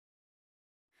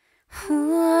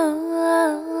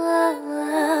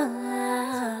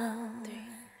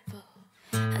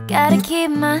I gotta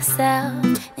keep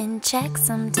myself in check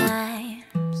sometimes,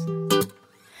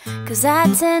 'cause I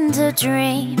tend to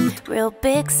dream real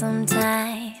big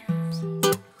sometimes.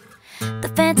 The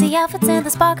fancy outfits and the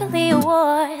sparkly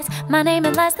awards, my name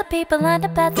and lights the people lined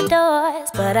up at the doors.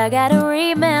 But I gotta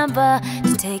remember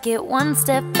to take it one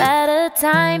step at a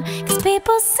time, 'cause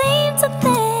people seem to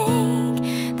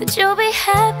think that you'll be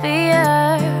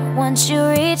happier once you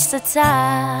reach the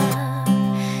top.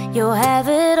 You'll have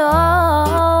it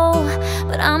all,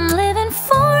 but I'm living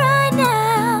for right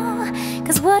now.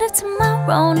 'Cause what if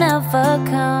tomorrow never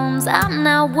comes? I'm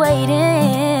not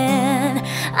waiting,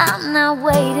 I'm not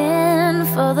waiting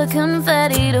for the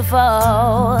confetti to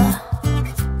fall.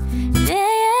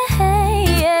 Yeah,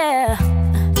 yeah.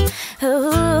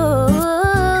 Ooh.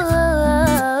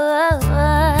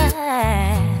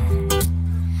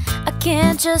 I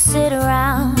can't just sit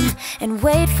around and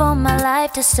wait for my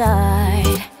life to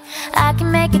start. I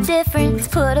can make a difference,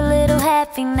 put a little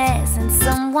happiness in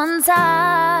someone's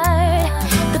heart.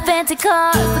 The fancy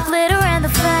cars, the glitter and the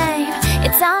fame,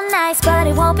 it's all nice but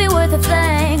it won't be worth a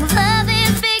thing. Love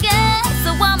is bigger, so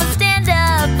I'ma stand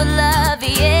up for love,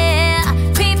 yeah.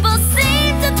 People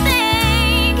seem to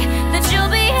think that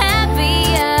you'll be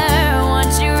happier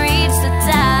once you reach the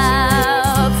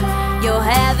top. You'll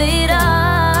have it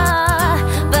all,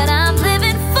 but I'm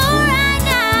living for right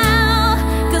now.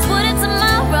 'Cause what if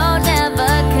tomorrow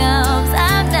never comes?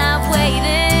 I'm not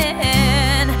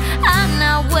waiting, I'm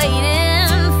not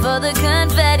waiting for the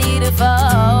confetti to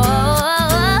fall.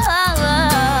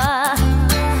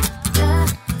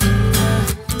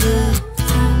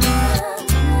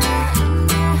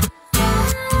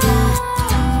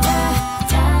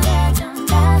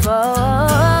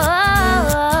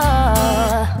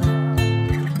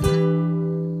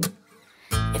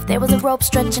 If there was a rope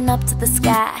stretching up to the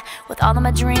sky, with all of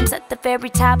my dreams at the very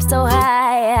top so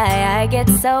high, I get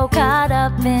so caught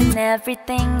up in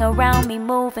everything around me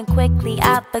moving quickly,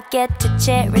 I forget to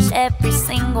cherish every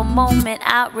single moment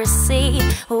I receive.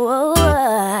 Ooh,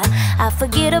 I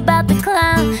forget about the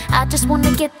climb, I just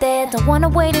wanna get there, don't wanna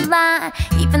wait in line.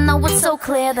 Even though it's so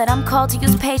clear that I'm called to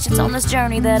use patience on this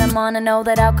journey that I'm on, I know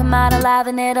that I'll come out alive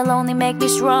and it'll only make me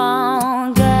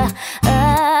stronger.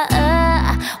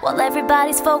 While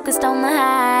everybody's focused on the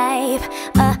hype,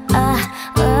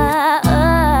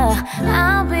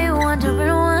 I'll be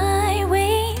wondering why we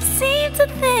seem to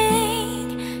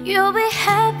think you'll be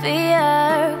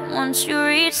happier once you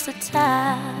reach the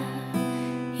top.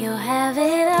 You'll have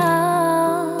it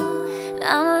all,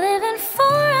 I'm living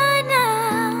for right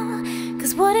now.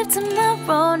 'Cause what if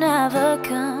tomorrow never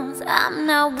comes? I'm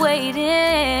not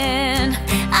waiting,